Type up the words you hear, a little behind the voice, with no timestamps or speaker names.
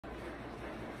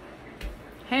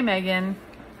Hey Megan,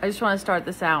 I just want to start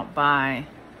this out by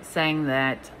saying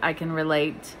that I can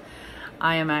relate.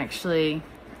 I am actually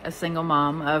a single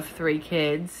mom of 3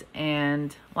 kids,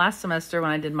 and last semester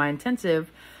when I did my intensive,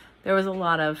 there was a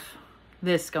lot of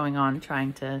this going on,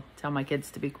 trying to tell my kids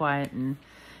to be quiet and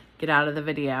get out of the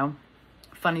video.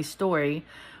 Funny story,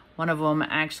 one of them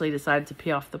actually decided to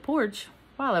pee off the porch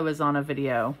while I was on a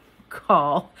video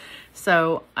call,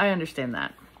 so I understand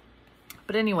that.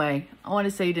 But anyway, I want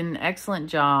to say you did an excellent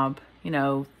job,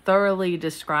 thoroughly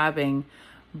describing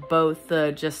both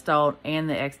the Gestalt and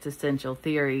the existential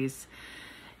theories.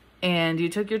 And you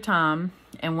took your time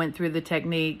and went through the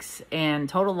techniques and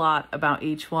told a lot about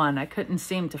each one. I couldn't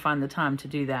seem to find the time to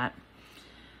do that.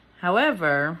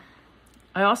 However,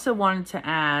 I also wanted to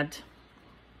add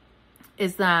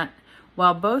is that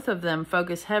while both of them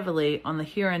focus heavily on the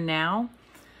here and now,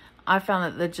 I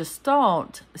found that the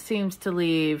Gestalt seems to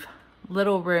leave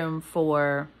little room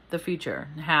for the future,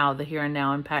 how the here and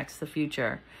now impacts the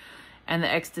future. And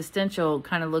the existential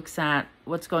kind of looks at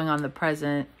what's going on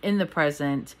in the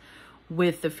present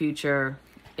with the future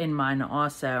in mind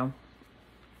also.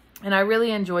 And I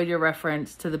really enjoyed your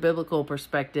reference to the biblical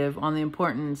perspective on the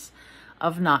importance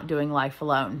of not doing life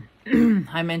alone.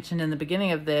 I mentioned in the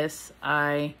beginning of this,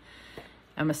 I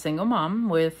am a single mom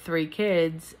with 3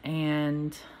 kids,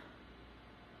 and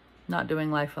not doing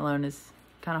life alone is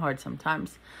kind of hard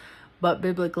sometimes. But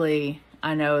biblically,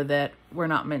 I know that we're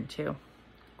not meant to.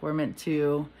 We're meant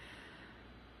to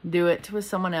do it with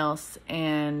someone else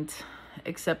and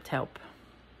accept help.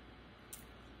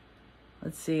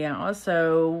 Let's see, I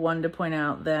also wanted to point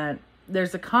out that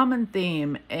there's a common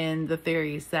theme in the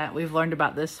theories that we've learned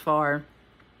about this far.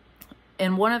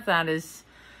 And one of that is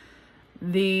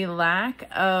the lack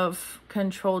of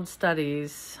controlled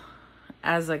studies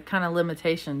as a kind of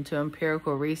limitation to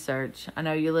empirical research. I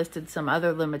know you listed some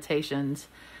other limitations,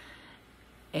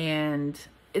 and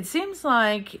it seems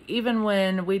like even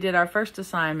when we did our first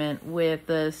assignment with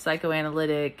the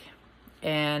psychoanalytic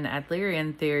and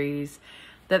Adlerian theories,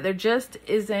 that there just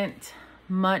isn't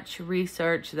much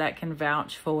research that can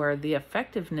vouch for the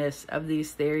effectiveness of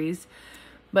these theories.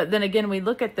 But then again, we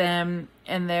look at them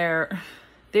and they're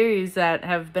theories that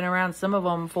have been around, some of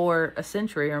them for a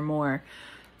century or more.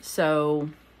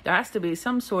 So there has to be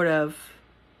some sort of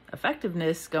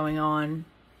effectiveness going on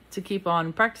to keep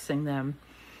on practicing them.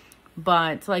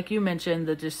 But like you mentioned,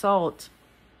 the Gestalt,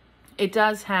 it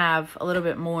does have a little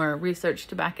bit more research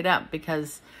to back it up,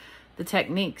 because the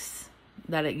techniques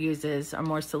that it uses are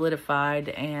more solidified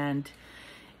and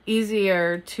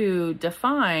easier to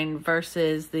define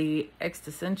versus the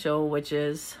existential, which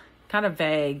is kind of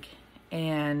vague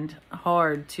and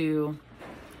hard to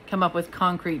come up with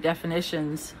concrete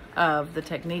definitions of the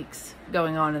techniques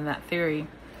going on in that theory.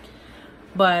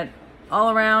 But all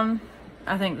around,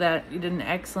 I think that you did an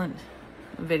excellent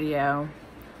video,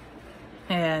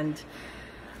 and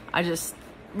I just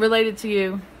related to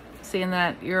you, seeing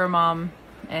that you're a mom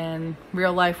and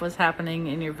real life was happening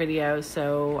in your video.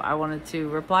 So I wanted to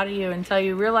reply to you and tell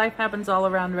you real life happens all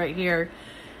around right here,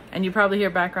 and you probably hear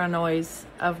background noise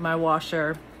of my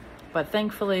washer, but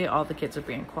thankfully all the kids are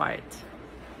being quiet.